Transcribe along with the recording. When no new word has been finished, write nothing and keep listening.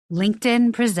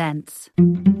LinkedIn presents.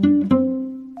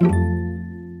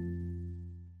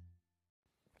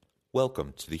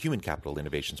 Welcome to the Human Capital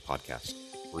Innovations Podcast.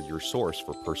 We're your source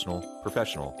for personal,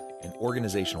 professional, and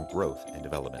organizational growth and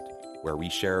development, where we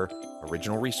share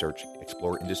original research,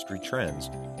 explore industry trends,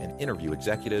 and interview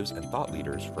executives and thought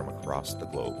leaders from across the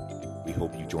globe. We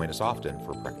hope you join us often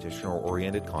for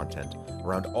practitioner-oriented content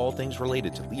around all things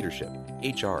related to leadership,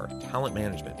 HR, talent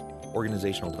management,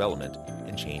 organizational development,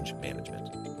 and change management.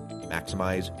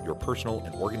 Maximize your personal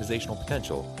and organizational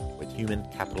potential with Human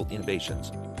Capital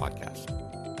Innovations Podcast.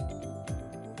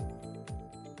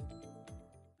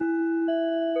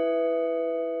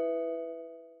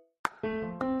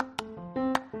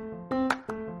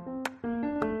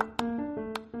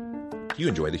 If you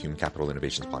enjoy the Human Capital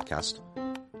Innovations Podcast,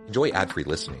 enjoy ad-free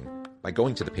listening by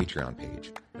going to the Patreon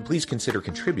page, and please consider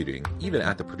contributing even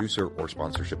at the producer or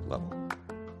sponsorship level.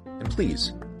 And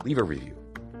please leave a review.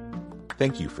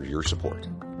 Thank you for your support.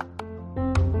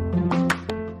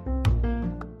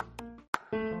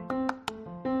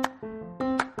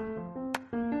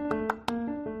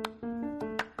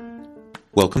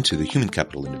 Welcome to the Human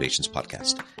Capital Innovations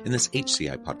Podcast. In this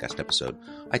HCI podcast episode,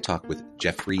 I talk with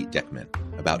Jeffrey Deckman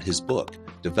about his book,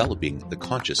 Developing the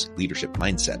Conscious Leadership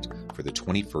Mindset for the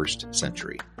 21st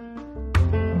Century.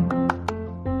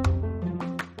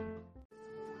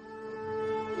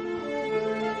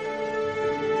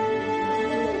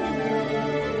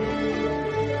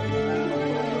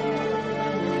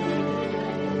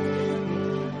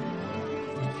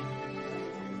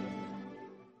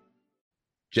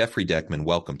 Jeffrey Deckman,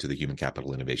 welcome to the Human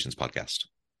Capital Innovations Podcast.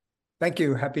 Thank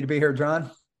you. Happy to be here,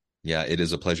 John. Yeah, it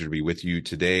is a pleasure to be with you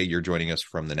today. You're joining us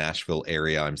from the Nashville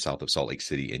area. I'm south of Salt Lake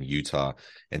City in Utah.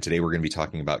 And today we're going to be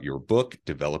talking about your book,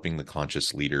 Developing the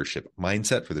Conscious Leadership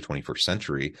Mindset for the 21st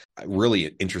Century. Really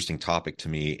an interesting topic to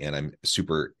me, and I'm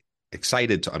super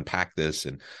excited to unpack this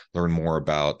and learn more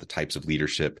about the types of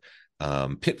leadership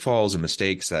pitfalls and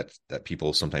mistakes that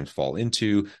people sometimes fall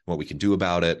into, what we can do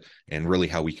about it, and really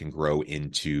how we can grow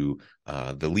into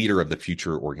the leader of the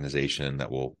future organization that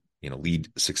will, lead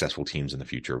successful teams in the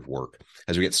future of work.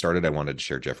 As we get started, I wanted to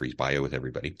share Jeffrey's bio with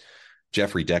everybody.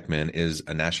 Jeffrey Deckman is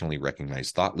a nationally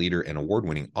recognized thought leader and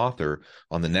award-winning author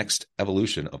on the next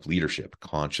evolution of leadership,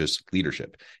 conscious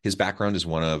leadership. His background is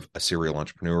one of a serial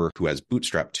entrepreneur who has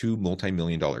bootstrapped 2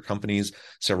 multi-million-dollar companies,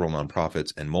 several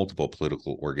nonprofits, and multiple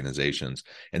political organizations.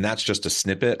 And that's just a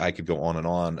snippet. I could go on and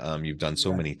on. You've done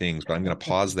so many things, but I'm going to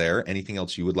pause there. Anything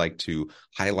else you would like to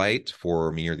highlight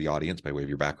for me or the audience by way of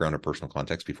your background or personal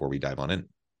context before we dive on in?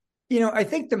 I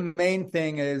think the main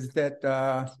thing is that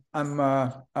I'm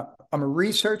a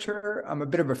researcher. I'm a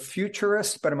bit of a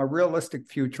futurist, but I'm a realistic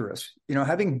futurist.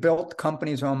 Having built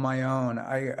companies on my own,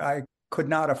 I could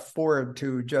not afford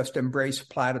to just embrace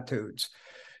platitudes.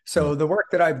 So the work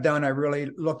that I've done, I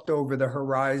really looked over the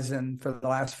horizon for the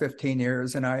last 15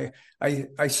 years, and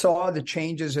I saw the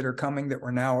changes that are coming that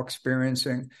we're now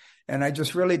experiencing. And I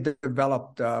just really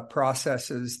developed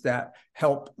processes that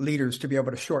help leaders to be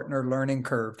able to shorten their learning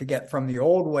curve, to get from the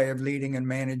old way of leading and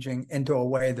managing into a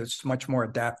way that's much more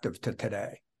adaptive to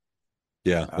today.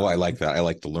 Yeah, well, I like that. I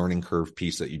like the learning curve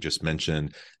piece that you just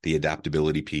mentioned, the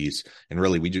adaptability piece. And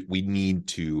really, we need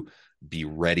to be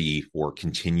ready for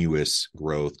continuous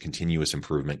growth, continuous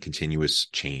improvement, continuous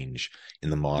change in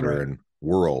the modern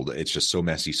world. It's just so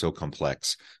messy, so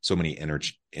complex, so many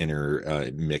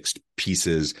mixed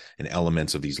pieces and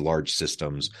elements of these large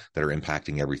systems that are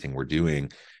impacting everything we're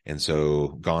doing. And so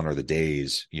gone are the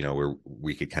days, where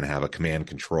we could kind of have a command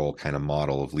control kind of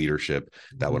model of leadership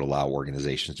that would allow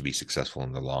organizations to be successful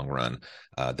in the long run.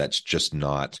 That's just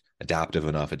not adaptive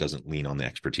enough. It doesn't lean on the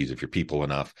expertise of your people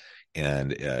enough.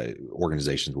 And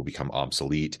organizations will become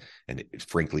obsolete and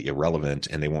frankly irrelevant,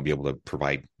 and they won't be able to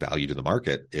provide value to the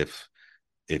market if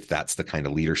that's the kind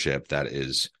of leadership that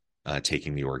is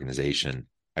taking the organization,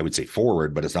 I would say,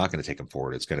 forward, but it's not going to take them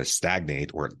forward. It's going to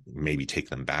stagnate or maybe take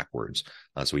them backwards.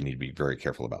 So we need to be very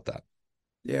careful about that.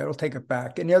 Yeah, it'll take it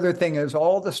back. And the other thing is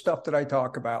all the stuff that I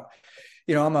talk about,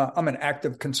 I'm an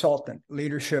active consultant,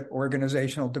 leadership,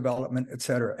 organizational development, et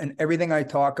cetera. And everything I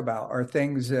talk about are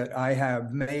things that I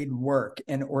have made work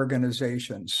in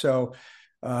organizations. So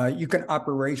you can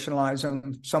operationalize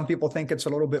them. Some people think it's a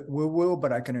little bit woo-woo,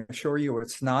 but I can assure you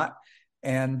it's not.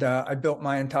 And I built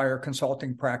my entire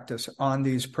consulting practice on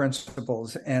these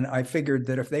principles. And I figured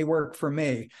that if they work for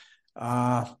me,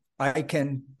 I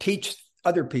can teach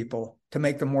other people to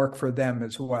make them work for them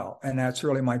as well. And that's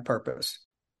really my purpose.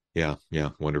 Yeah,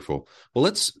 wonderful. Well,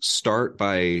 let's start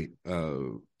by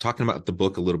talking about the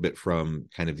book a little bit from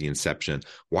kind of the inception.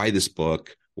 Why this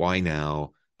book? Why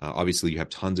now? Obviously, you have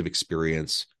tons of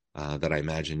experience that I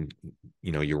imagine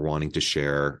you're wanting to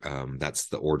share. That's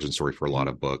the origin story for a lot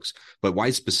of books. But why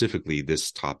specifically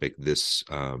this topic, this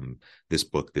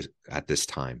book at this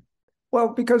time? Well,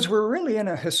 because we're really in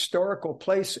a historical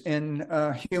place in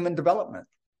human development.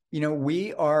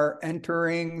 We are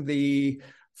entering the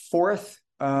fourth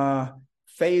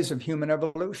phase of human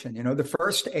evolution. The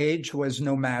first age was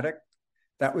nomadic.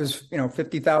 That was,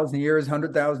 50,000 years,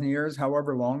 100,000 years,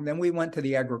 however long. Then we went to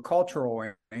the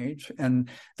agricultural age, and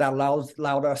that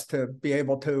allowed us to be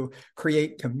able to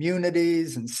create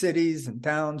communities and cities and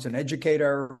towns and educate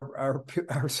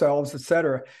ourselves, et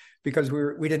cetera, because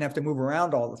we didn't have to move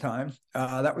around all the time.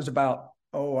 That was about,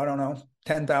 I don't know,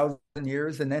 10,000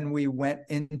 years. And then we went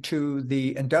into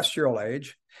the industrial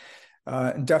age.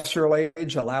 Industrial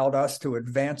age allowed us to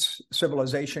advance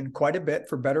civilization quite a bit,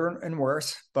 for better and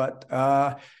worse. But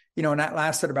and that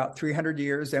lasted about 300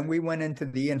 years. Then we went into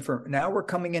now we're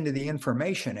coming into the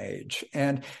information age.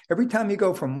 And every time you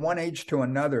go from one age to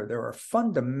another, there are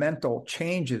fundamental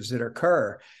changes that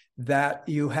occur that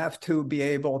you have to be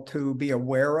able to be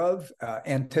aware of,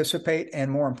 anticipate,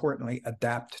 and more importantly,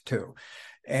 adapt to.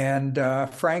 And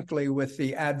frankly, with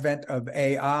the advent of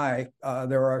AI,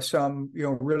 there are some,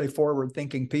 really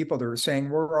forward-thinking people that are saying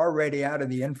we're already out of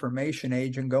the information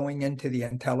age and going into the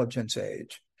intelligence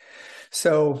age.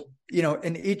 So,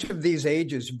 in each of these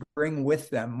ages bring with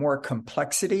them more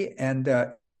complexity and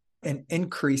an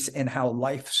increase in how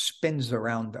life spins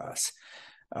around us.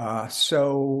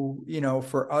 So,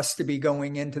 for us to be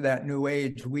going into that new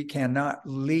age, we cannot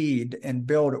lead and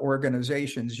build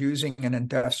organizations using an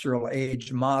industrial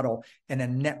age model in a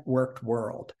networked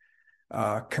world.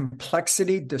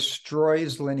 Complexity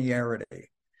destroys linearity,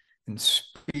 and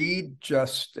speed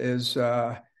just is,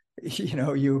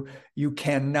 you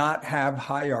cannot have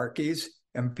hierarchies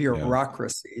and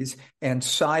bureaucracies and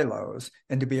silos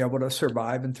and to be able to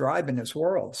survive and thrive in this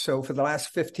world. So for the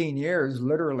last 15 years,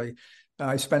 literally,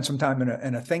 I spent some time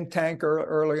in a think tank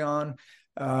early on,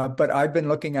 but I've been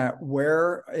looking at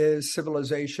where is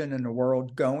civilization in the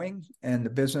world going, and the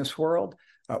business world.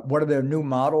 What are the new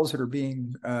models that are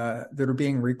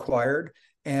being required,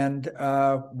 and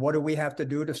what do we have to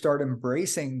do to start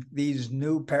embracing these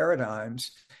new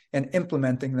paradigms and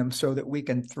implementing them so that we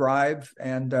can thrive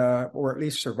and or at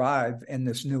least survive in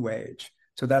this new age.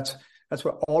 So that's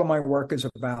what all of my work is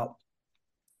about.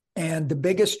 And the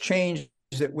biggest change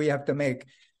that we have to make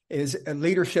is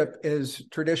leadership is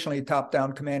traditionally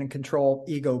top-down command and control,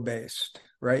 ego-based,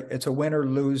 right? It's a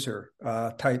winner-loser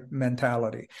type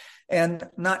mentality. And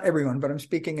not everyone, but I'm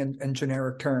speaking in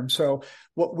generic terms. So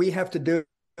what we have to do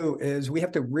is we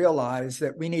have to realize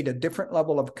that we need a different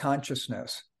level of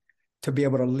consciousness to be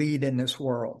able to lead in this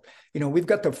world. We've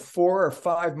got the 4 or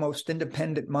 5 most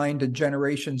independent-minded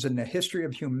generations in the history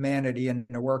of humanity in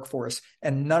the workforce,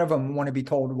 and none of them want to be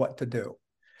told what to do.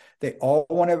 They all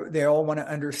want to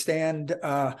understand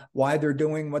why they're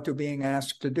doing what they're being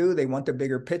asked to do. They want the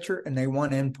bigger picture, and they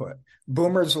want input.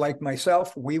 Boomers like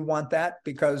myself, we want that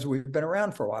because we've been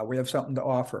around for a while. We have something to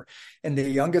offer. And the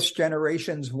youngest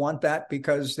generations want that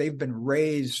because they've been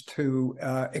raised to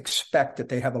expect that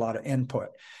they have a lot of input.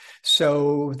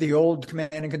 So the old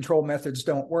command and control methods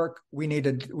don't work. We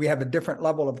have a different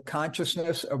level of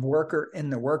consciousness of worker in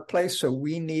the workplace. So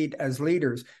we need, as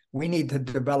leaders, we need to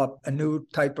develop a new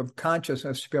type of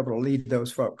consciousness to be able to lead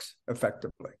those folks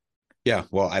effectively. Yeah,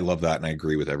 well, I love that, and I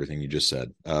agree with everything you just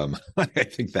said. I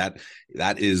think that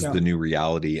is the new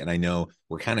reality, and I know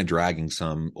we're kind of dragging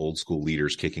some old school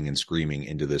leaders kicking and screaming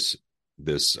into this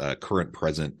current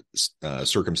present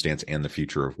circumstance and the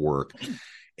future of work.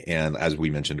 And as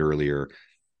we mentioned earlier,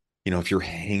 if you're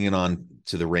hanging on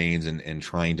to the reins and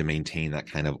trying to maintain that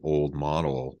kind of old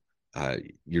model,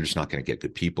 you're just not going to get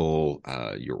good people.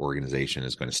 Your organization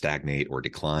is going to stagnate or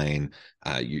decline.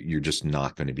 You're just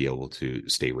not going to be able to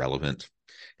stay relevant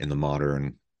in the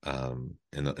modern in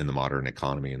the modern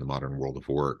economy, in the modern world of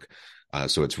work.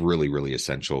 So it's really, really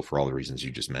essential, for all the reasons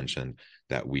you just mentioned,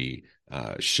 that we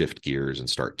shift gears and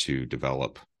start to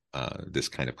develop this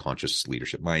kind of conscious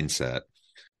leadership mindset.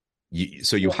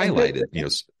 So you highlighted,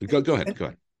 go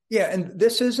ahead. Yeah, and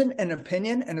this isn't an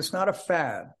opinion, and it's not a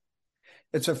fad.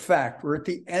 It's a fact. We're at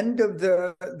the end of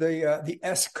the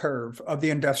S curve of the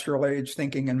industrial age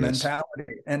thinking and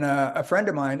mentality. And a friend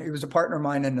of mine, he was a partner of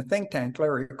mine in the think tank,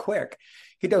 Larry Quick.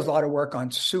 He does a lot of work on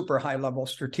super high level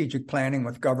strategic planning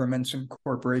with governments and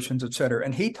corporations, et cetera.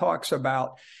 And he talks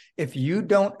about, if you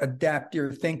don't adapt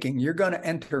your thinking, you're going to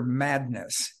enter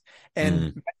madness.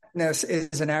 And madness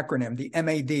is an acronym, the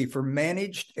MAD, for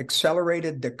Managed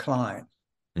Accelerated Decline.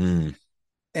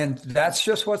 And that's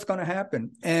just what's going to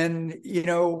happen. And,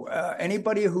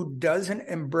 anybody who doesn't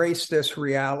embrace this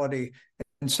reality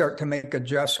start to make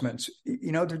adjustments,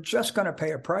 they're just going to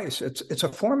pay a price. It's a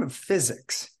form of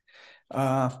physics.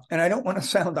 And I don't want to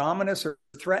sound ominous or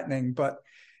threatening, but,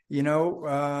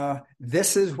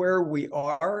 this is where we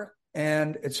are.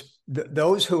 And it's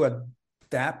those who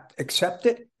accept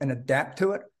it and adapt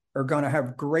to it are going to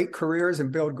have great careers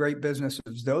and build great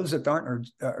businesses. Those that aren't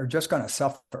are just going to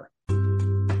suffer.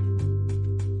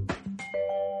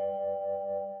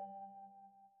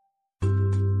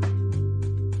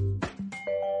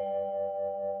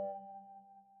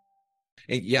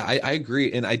 Yeah, I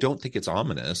agree, and I don't think it's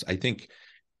ominous. I think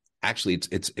actually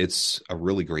it's a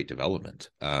really great development.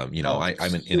 I'm in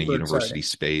a university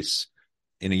space,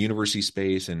 and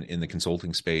in the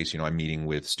consulting space. I'm meeting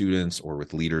with students or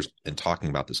with leaders and talking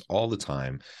about this all the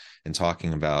time, and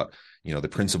talking about the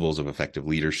principles of effective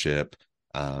leadership,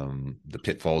 the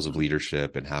pitfalls of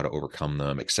leadership and how to overcome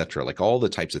them, etc. Like all the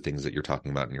types of things that you're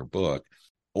talking about in your book.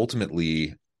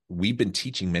 Ultimately, we've been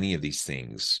teaching many of these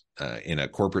things in a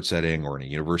corporate setting or in a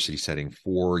university setting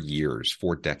for years,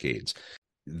 for decades.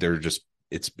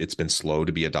 It's been slow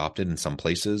to be adopted in some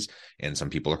places, and some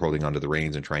people are holding onto the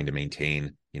reins and trying to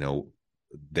maintain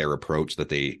their approach that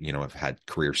they have had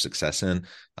career success in,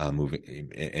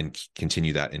 moving and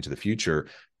continue that into the future.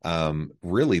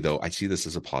 Really though, I see this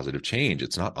as a positive change.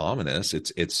 It's not ominous.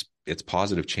 It's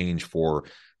positive change for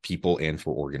people and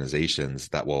for organizations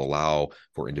that will allow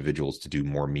for individuals to do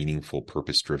more meaningful,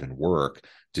 purpose-driven work,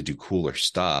 to do cooler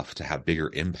stuff, to have bigger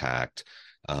impact,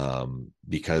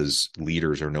 because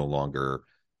leaders are no longer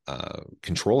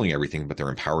controlling everything, but they're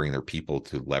empowering their people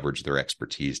to leverage their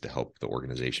expertise to help the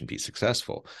organization be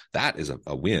successful. That is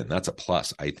a win. That's a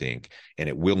plus, I think, and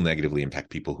it will negatively impact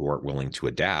people who aren't willing to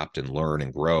adapt and learn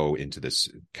and grow into this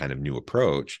kind of new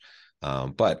approach.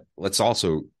 But let's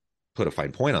also put a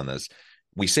fine point on this.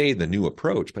 We say the new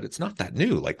approach, but it's not that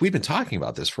new. Like, we've been talking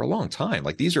about this for a long time.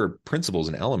 Like, these are principles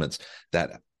and elements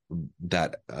that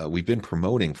we've been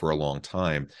promoting for a long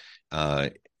time.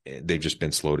 They've just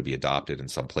been slow to be adopted in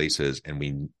some places, and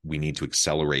we need to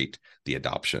accelerate the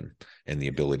adoption and the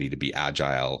ability to be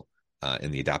agile,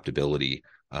 and the adaptability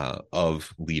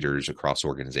of leaders across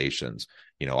organizations.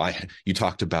 You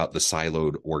talked about the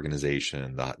siloed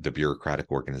organization, the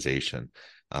bureaucratic organization.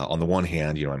 On the one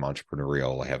hand, I'm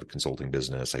entrepreneurial. I have a consulting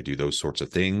business. I do those sorts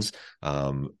of things.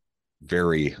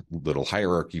 Very little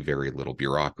hierarchy, very little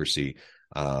bureaucracy.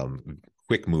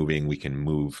 Quick moving, we can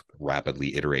move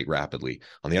rapidly, iterate rapidly.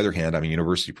 On the other hand, I'm a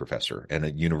university professor,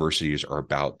 and universities are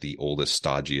about the oldest,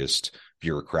 stodgiest,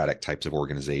 bureaucratic types of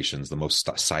organizations, the most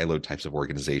siloed types of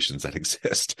organizations that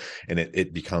exist. And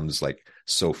it becomes like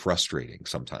so frustrating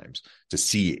sometimes to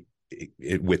see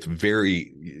it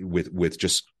with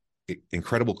just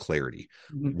incredible clarity,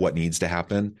 what needs to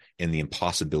happen and the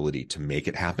impossibility to make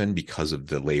it happen because of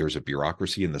the layers of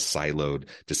bureaucracy and the siloed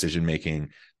decision making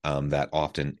that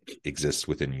often exists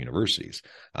within universities.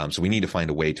 So we need to find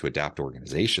a way to adapt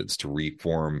organizations, to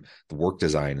reform the work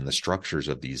design and the structures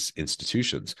of these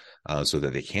institutions, so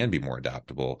that they can be more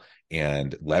adaptable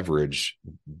and leverage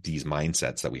these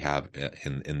mindsets that we have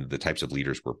in the types of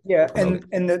leaders we're promoting.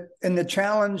 And the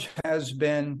challenge has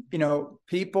been,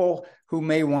 people who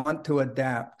may want to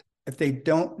adapt, if they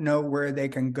don't know where they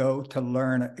can go to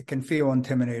learn, it can feel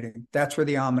intimidating. That's where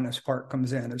the ominous part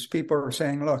comes in, is people are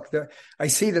saying, look, I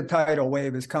see the tidal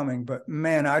wave is coming, but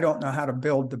man, I don't know how to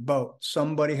build the boat.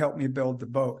 Somebody help me build the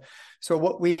boat. So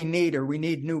what we need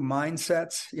new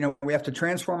mindsets. We have to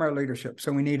transform our leadership.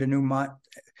 So we need a new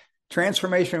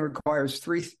transformation requires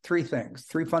three things,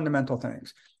 three fundamental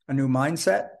things: a new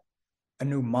mindset, a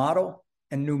new model,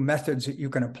 and new methods that you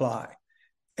can apply.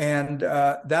 And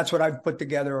that's what I've put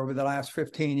together over the last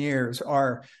 15 years,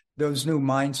 are those new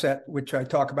mindset, which I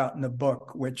talk about in the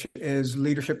book, which is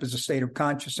leadership is a state of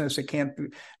consciousness.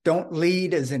 Don't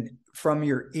lead from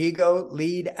your ego,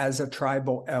 lead as a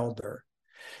tribal elder.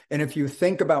 And if you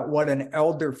think about what an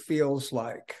elder feels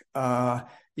like,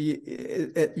 you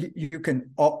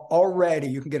can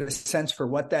get a sense for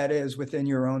what that is within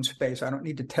your own space. I don't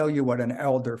need to tell you what an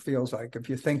elder feels like. If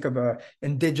you think of an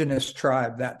indigenous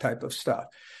tribe, that type of stuff.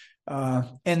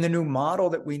 And the new model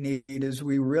that we need is,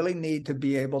 we really need to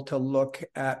be able to look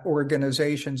at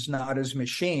organizations not as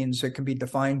machines that can be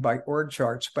defined by org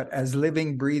charts, but as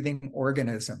living, breathing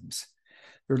organisms.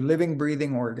 They're living,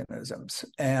 breathing organisms.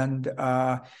 And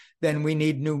then we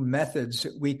need new methods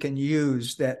that we can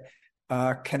use that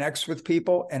connects with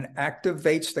people and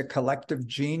activates the collective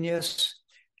genius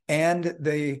and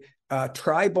the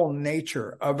tribal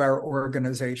nature of our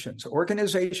organizations.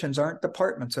 Organizations aren't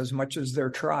departments as much as they're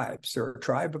tribes. They're a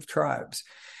tribe of tribes.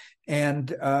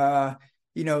 And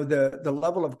the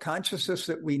level of consciousness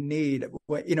that we need.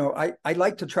 I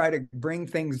like to try to bring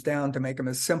things down to make them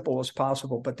as simple as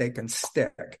possible, but they can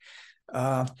stick.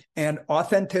 And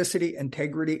authenticity,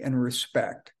 integrity, and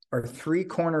respect are three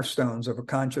cornerstones of a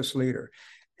conscious leader.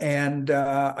 And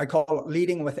I call it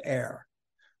leading with air.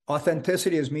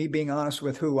 Authenticity is me being honest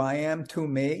with who I am to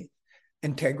me.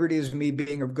 Integrity is me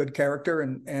being of good character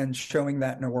and showing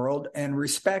that in the world. And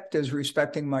respect is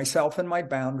respecting myself and my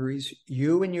boundaries,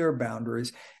 you and your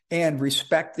boundaries, and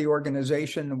respect the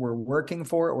organization we're working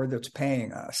for or that's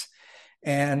paying us.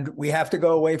 And we have to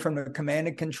go away from the command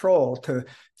and control to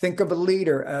think of a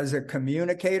leader as a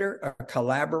communicator, a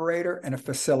collaborator, and a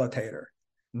facilitator,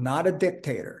 not a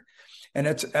dictator. And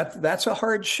that's a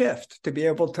hard shift to be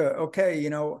able to, okay,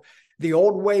 the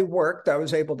old way worked. I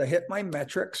was able to hit my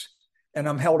metrics and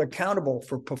I'm held accountable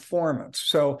for performance.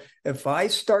 So if I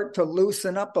start to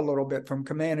loosen up a little bit from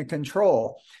command and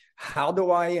control, how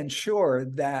do I ensure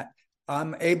that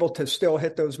I'm able to still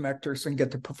hit those metrics and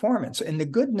get the performance? And the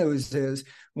good news is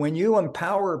when you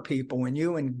empower people, when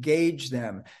you engage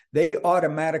them, they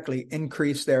automatically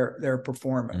increase their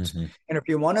performance. Mm-hmm. And if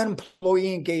you want an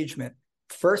employee engagement,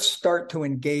 first start to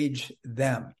engage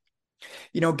them.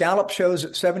 Gallup shows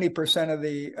that 70% of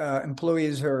the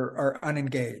employees are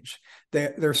unengaged.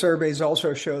 Their surveys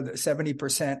also show that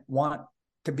 70% want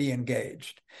to be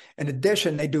engaged. In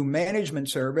addition, they do management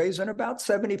surveys, and about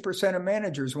 70% of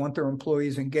managers want their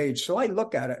employees engaged. So I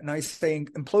look at it and I say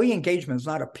employee engagement is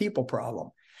not a people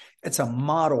problem. It's a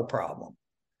model problem.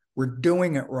 We're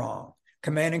doing it wrong.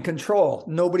 Command and control.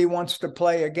 Nobody wants to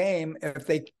play a game if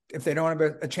they don't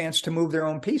have a chance to move their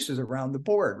own pieces around the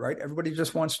board, right? Everybody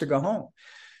just wants to go home.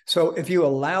 So if you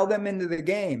allow them into the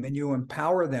game and you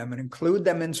empower them and include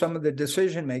them in some of the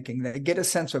decision making, they get a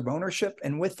sense of ownership.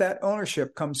 And with that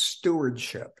ownership comes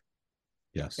stewardship.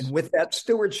 Yes. And with that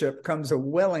stewardship comes a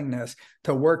willingness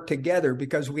to work together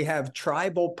because we have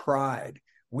tribal pride.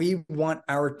 We want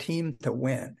our team to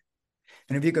win.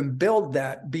 And if you can build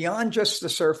that beyond just the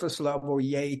surface level,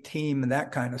 yay team and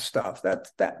that kind of stuff,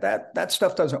 that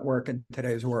stuff doesn't work in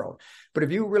today's world. But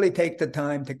if you really take the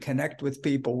time to connect with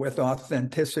people with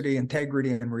authenticity,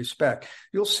 integrity, and respect,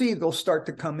 you'll see they'll start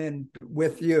to come in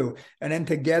with you. And then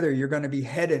together, you're going to be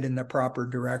headed in the proper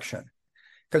direction.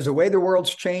 Because the way the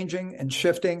world's changing and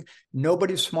shifting,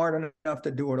 nobody's smart enough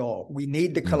to do it all. We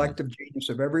need the collective genius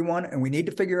of everyone, and we need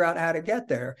to figure out how to get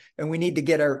there. And we need to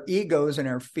get our egos and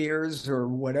our fears or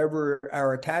whatever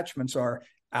our attachments are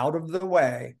out of the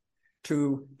way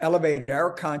to elevate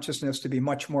our consciousness to be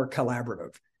much more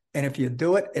collaborative. And if you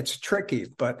do it, it's tricky,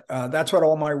 but that's what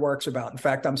all my work's about. In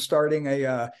fact, I'm starting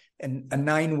a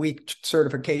 9-week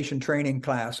certification training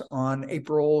class on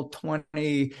April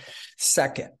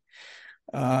 22nd.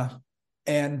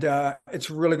 And it's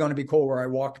really going to be cool where I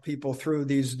walk people through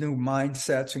these new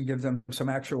mindsets and give them some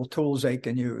actual tools they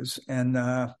can use. And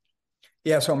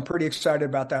so I'm pretty excited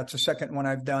about that. It's the second one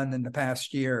I've done in the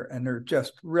past year, and they're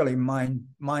just really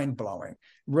mind-blowing,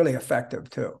 really effective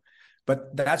too.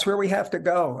 But that's where we have to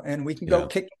go, and we can go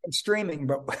kicking and streaming,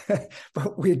 but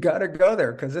but we got to go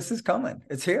there because this is coming.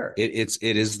 It's here. It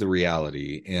is the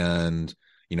reality, and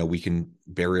we can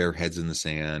bury our heads in the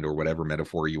sand or whatever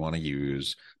metaphor you want to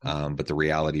use. But the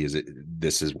reality is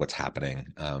this is what's happening.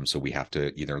 So we have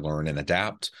to either learn and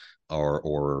adapt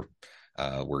or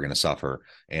we're going to suffer.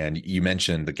 And you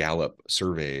mentioned the Gallup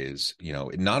surveys,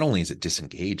 not only is it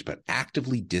disengaged, but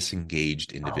actively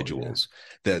disengaged individuals.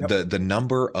 The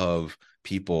number of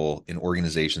people in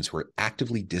organizations who are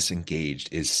actively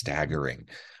disengaged is staggering.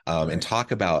 And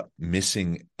talk about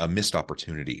missing a missed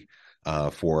opportunity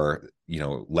for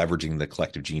leveraging the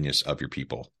collective genius of your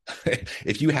people.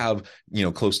 If you have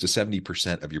close to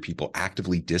 70% of your people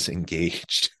actively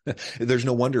disengaged, there's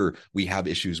no wonder we have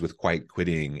issues with quiet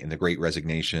quitting and the Great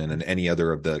Resignation and any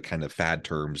other of the kind of fad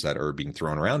terms that are being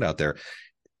thrown around out there.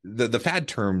 The fad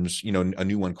terms, a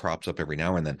new one crops up every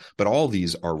now and then, but all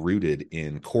these are rooted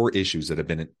in core issues that have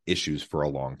been issues for a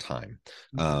long time,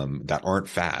 that aren't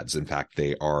fads. In fact,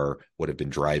 they are what have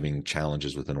been driving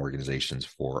challenges within organizations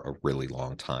for a really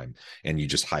long time. And you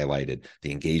just highlighted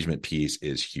the engagement piece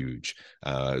is huge.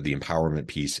 The empowerment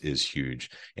piece is huge.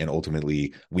 And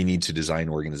ultimately, we need to design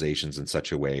organizations in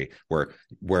such a way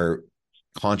where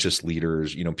conscious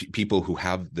leaders, people who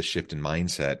have the shift in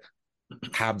mindset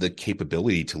have the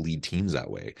capability to lead teams that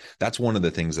way. That's one of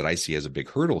the things that I see as a big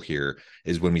hurdle here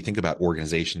is when we think about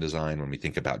organization design, when we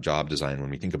think about job design, when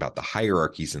we think about the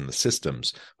hierarchies and the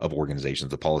systems of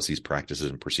organizations, the policies, practices,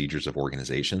 and procedures of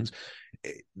organizations,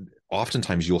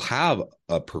 oftentimes you'll have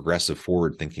a progressive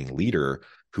forward-thinking leader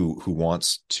who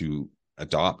wants to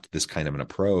adopt this kind of an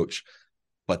approach,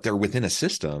 but they're within a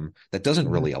system that doesn't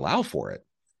Mhm. really allow for it.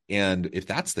 And if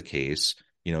that's the case,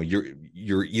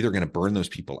 you're either going to burn those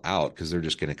people out because they're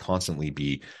just going to constantly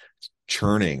be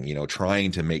churning,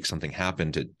 trying to make something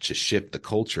happen to shift the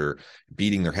culture,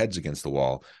 beating their heads against the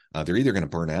wall. They're either going to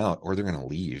burn out or they're going to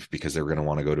leave because they're going to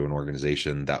want to go to an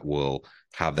organization that will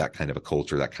have that kind of a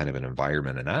culture, that kind of an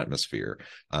environment and atmosphere.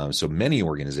 So many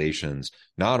organizations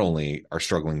not only are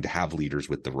struggling to have leaders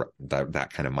with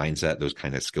that kind of mindset, those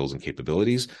kind of skills and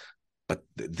capabilities, but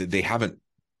they haven't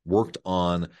worked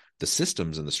on the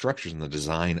systems and the structures and the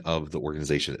design of the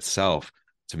organization itself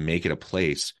to make it a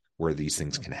place where these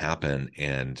things can happen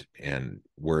and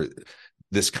where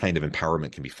this kind of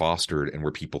empowerment can be fostered and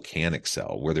where people can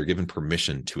excel, where they're given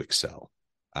permission to excel,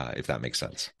 if that makes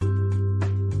sense.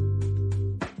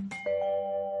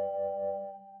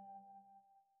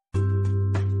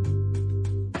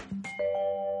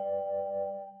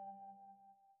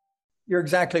 You're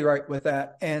exactly right with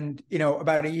that. And,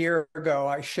 about a year ago,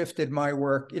 I shifted my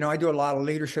work. I do a lot of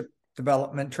leadership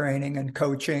development training and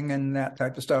coaching and that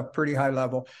type of stuff, pretty high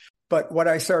level. But what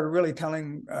I started really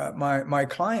telling my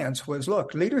clients was,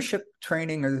 look, leadership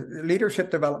training,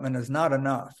 leadership development is not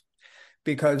enough.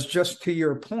 Because just to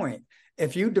your point,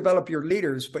 if you develop your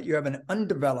leaders, but you have an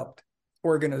undeveloped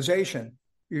organization,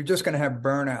 you're just going to have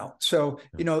burnout. So,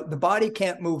 the body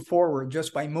can't move forward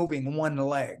just by moving one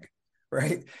leg.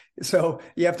 Right. So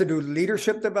you have to do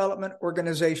leadership development,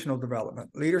 organizational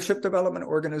development, leadership development,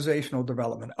 organizational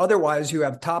development. Otherwise, you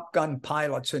have Top Gun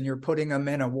pilots and you're putting them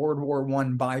in a World War I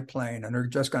biplane and they're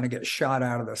just going to get shot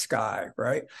out of the sky.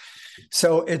 Right.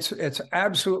 So it's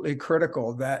absolutely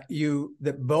critical that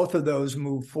both of those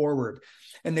move forward.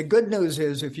 And the good news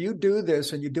is if you do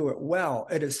this and you do it well,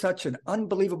 it is such an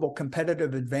unbelievable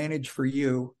competitive advantage for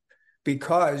you,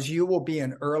 because you will be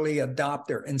an early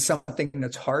adopter in something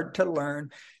that's hard to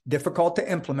learn, difficult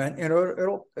to implement.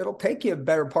 It'll take you a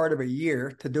better part of a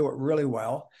year to do it really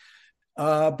well.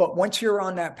 But once you're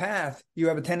on that path, you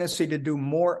have a tendency to do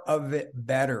more of it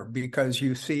better because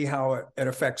you see how it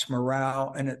affects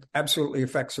morale, and it absolutely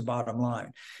affects the bottom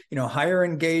line. Higher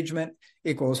engagement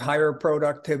equals higher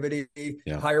productivity.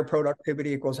 Yeah. Higher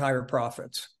productivity equals higher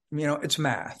profits. It's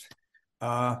math.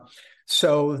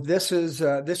 So this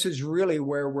is really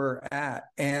where we're at,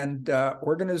 and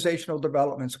organizational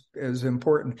development is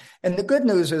important. And the good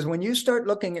news is when you start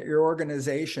looking at your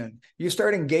organization, you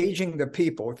start engaging the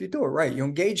people. If you do it right, you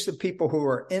engage the people who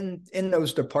are in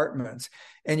those departments,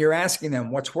 and you're asking them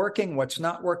what's working, what's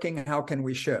not working, and how can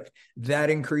we shift. That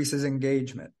increases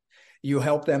engagement. You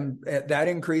help them. That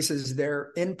increases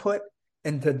their input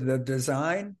into the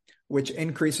design, which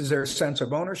increases their sense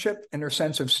of ownership and their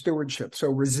sense of stewardship. So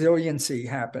resiliency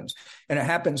happens, and it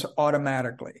happens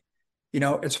automatically.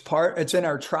 It's in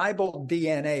our tribal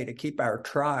DNA to keep our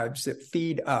tribes that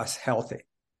feed us healthy.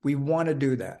 We want to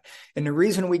do that. And the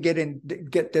reason we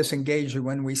get disengaged is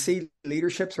when we see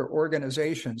leaderships or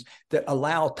organizations that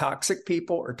allow toxic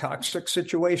people or toxic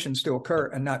situations to occur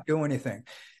and not do anything.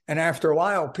 And after a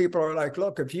while, people are like,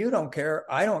 look, if you don't care,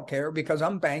 I don't care, because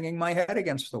I'm banging my head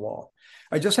against the wall.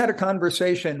 I just had a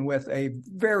conversation with a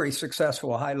very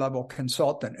successful high-level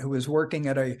consultant who was working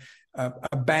at a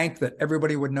bank that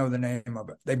everybody would know the name of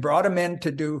it. They brought him in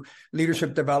to do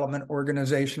leadership development,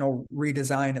 organizational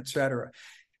redesign, et cetera.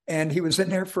 And he was in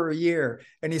there for a year.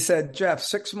 And he said, Jeff,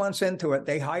 6 months into it,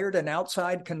 they hired an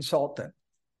outside consultant.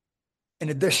 In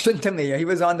addition to me, he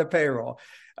was on the payroll.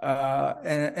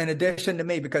 In addition to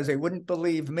me, because they wouldn't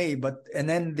believe me. And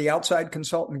then the outside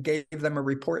consultant gave them a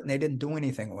report and they didn't do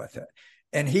anything with it.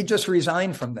 And he just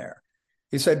resigned from there.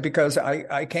 He said, because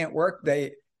I can't work.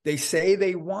 They say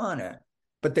they want it,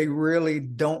 but they really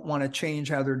don't want to change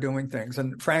how they're doing things.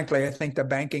 And frankly, I think the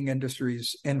banking industry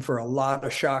is in for a lot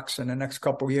of shocks in the next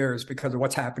couple of years because of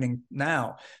what's happening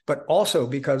now, but also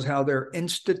because how their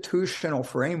institutional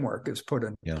framework is put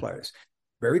in place.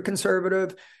 Very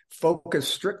conservative,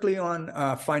 focused strictly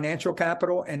on financial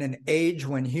capital, and an age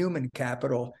when human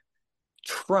capital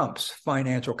trumps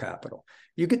financial capital.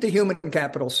 You get the human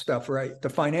capital stuff right, the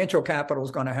financial capital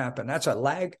is going to happen. That's a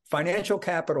lag. Financial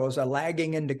capital is a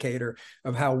lagging indicator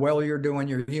of how well you're doing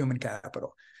your human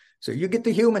capital. So you get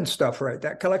the human stuff right,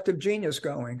 that collective genius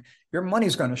going, your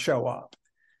money's going to show up.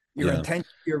 Your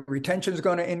retention is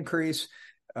going to increase.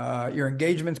 Your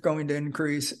engagement's going to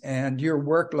increase, and your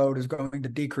workload is going to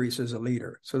decrease as a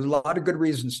leader. So there's a lot of good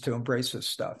reasons to embrace this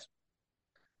stuff.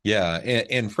 Yeah.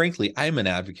 And frankly, I'm an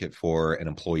advocate for an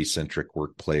employee-centric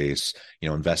workplace,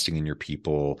 investing in your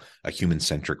people, a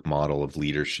human-centric model of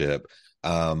leadership.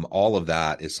 All of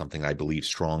that is something I believe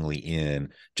strongly in,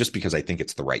 just because I think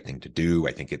it's the right thing to do.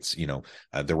 I think it's,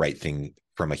 the right thing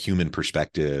from a human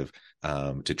perspective,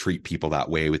 to treat people that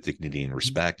way with dignity and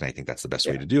respect. And I think that's the best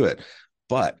way to do it.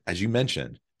 But as you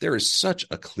mentioned, there is such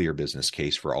a clear business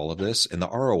case for all of this, and the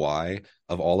ROI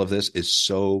of all of this is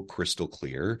so crystal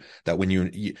clear that when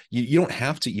you don't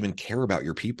have to even care about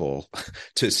your people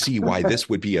to see why this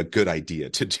would be a good idea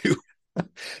to do.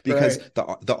 Because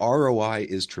the ROI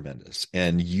is tremendous,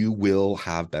 and you will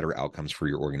have better outcomes for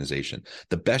your organization.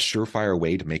 The best surefire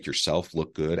way to make yourself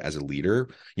look good as a leader,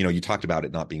 you talked about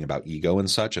it not being about ego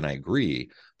and such, and I agree,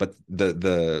 but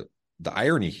the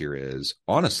irony here is,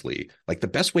 honestly, like the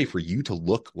best way for you to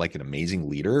look like an amazing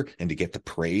leader and to get the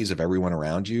praise of everyone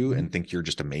around you and think you're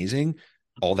just amazing,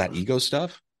 all that ego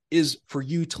stuff, is for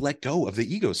you to let go of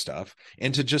the ego stuff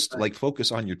and to just like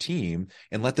focus on your team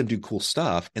and let them do cool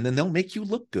stuff. And then they'll make you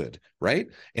look good. Right.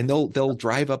 And they'll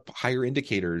drive up higher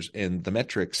indicators and the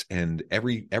metrics, and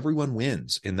everyone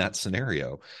wins in that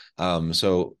scenario.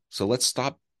 So let's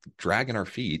stop dragging our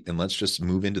feet and let's just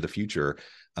move into the future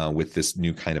with this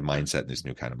new kind of mindset and this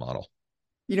new kind of model.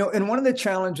 And one of the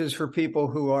challenges for people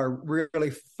who are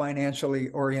really financially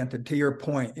oriented, to your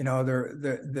point,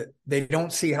 they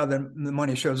don't see how the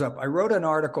money shows up. I wrote an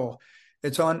article.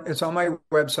 It's on my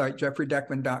website,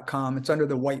 jeffreydeckman.com. It's under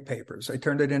the white papers. I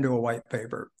turned it into a white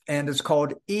paper, and it's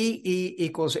called EE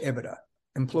equals EBITDA.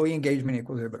 Employee engagement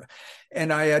equals EBITDA.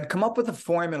 And I had come up with a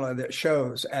formula that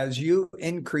shows as you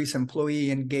increase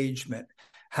employee engagement,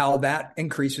 how that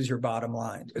increases your bottom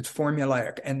line. It's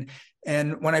formulaic.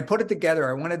 And when I put it together,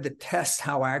 I wanted to test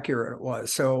how accurate it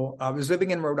was. So I was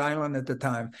living in Rhode Island at the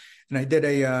time, and I did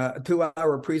a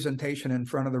 2-hour presentation in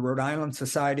front of the Rhode Island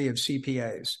Society of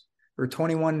CPAs. There were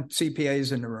 21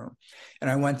 CPAs in the room. And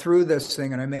I went through this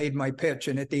thing and I made my pitch.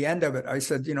 And at the end of it, I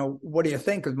said, what do you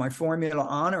think? Is my formula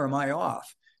on or am I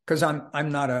off? Because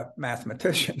I'm not a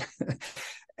mathematician.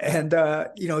 And,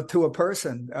 to a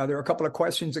person, there were a couple of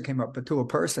questions that came up, but to a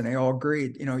person, they all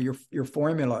agreed, your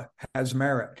formula has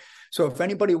merit. So if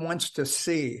anybody wants to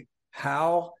see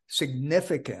how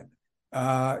significant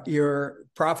your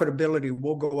profitability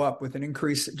will go up with an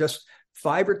increase, just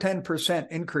 5 or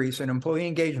 10% increase in employee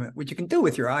engagement, which you can do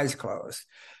with your eyes closed.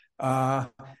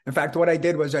 In fact, what I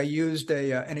did was I used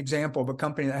an example of a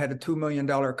company that had a $2 million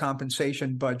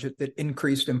compensation budget that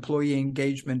increased employee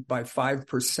engagement by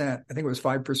 5%. I think it was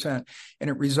 5%. And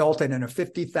it resulted in a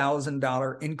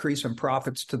 $50,000 increase in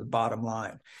profits to the bottom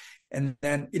line. And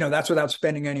then, that's without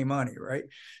spending any money, right?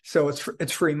 So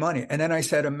it's free money. And then I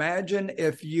said, imagine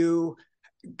if you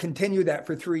continue that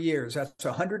for 3 years, that's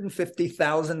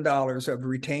 $150,000 of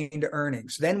retained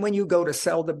earnings. Then when you go to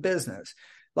sell the business,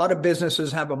 a lot of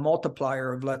businesses have a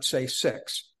multiplier of, let's say,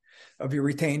 6 of your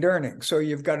retained earnings. So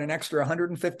you've got an extra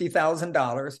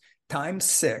 $150,000 times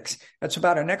 6. That's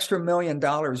about an extra $1 million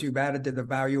you've added to the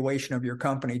valuation of your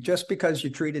company just because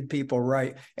you treated people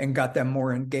right and got them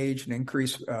more engaged and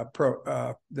increased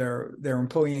their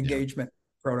employee engagement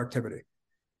productivity.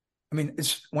 I mean,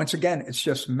 it's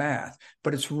just math,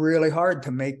 but it's really hard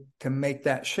to make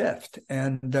that shift.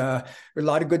 And there are a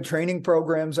lot of good training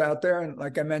programs out there. And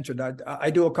like I mentioned, I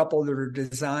do a couple that are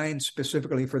designed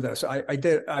specifically for this.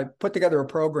 I put together a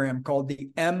program called the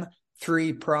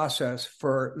M3 process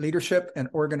for leadership and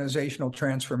organizational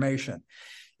transformation.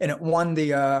 And it won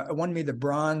me the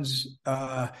bronze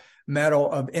medal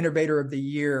of Innovator of the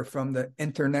Year from the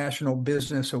International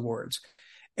Business Awards.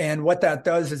 And what that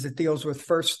does is it deals with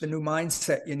first the new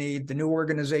mindset you need, the new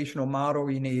organizational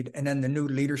model you need, and then the new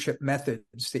leadership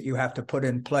methods that you have to put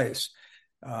in place.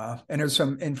 And there's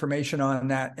some information on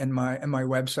that in my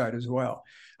website as well.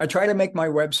 I try to make my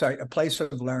website a place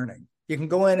of learning. You can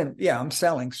go in and, I'm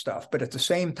selling stuff, but at the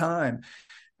same time,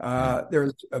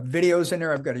 there's videos in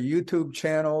there. I've got a YouTube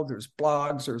channel. There's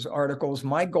blogs. There's articles.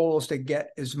 My goal is to get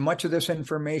as much of this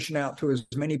information out to as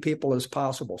many people as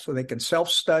possible so they can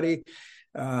self-study.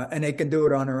 And they can do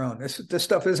it on their own. This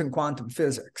stuff isn't quantum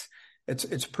physics.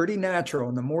 It's pretty natural.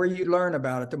 And the more you learn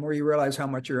about it, the more you realize how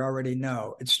much you already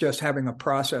know. It's just having a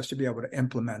process to be able to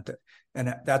implement it.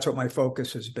 And that's what my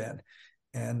focus has been.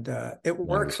 And it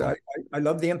works. I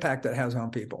love the impact that has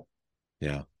on people.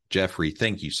 Yeah. Jeffrey,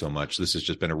 thank you so much. This has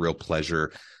just been a real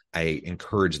pleasure. I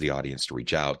encourage the audience to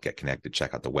reach out, get connected,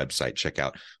 check out the website, check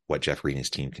out what Jeffrey and his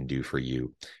team can do for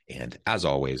you. And as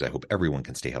always, I hope everyone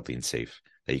can stay healthy and safe,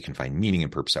 that you can find meaning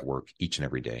and purpose at work each and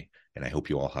every day. And I hope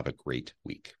you all have a great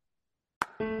week.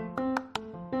 Do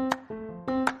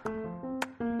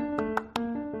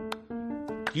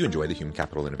you enjoy the Human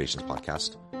Capital Innovations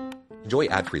podcast? Enjoy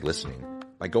ad-free listening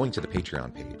by going to the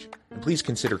Patreon page. And please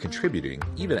consider contributing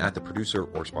even at the producer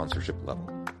or sponsorship level.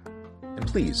 And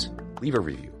please leave a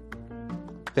review.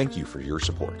 Thank you for your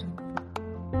support.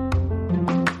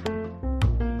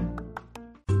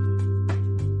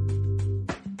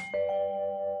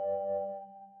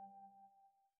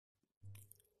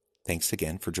 Thanks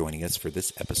again for joining us for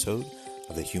this episode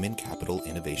of the Human Capital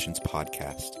Innovations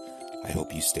Podcast. I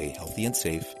hope you stay healthy and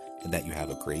safe and that you have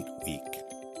a great week.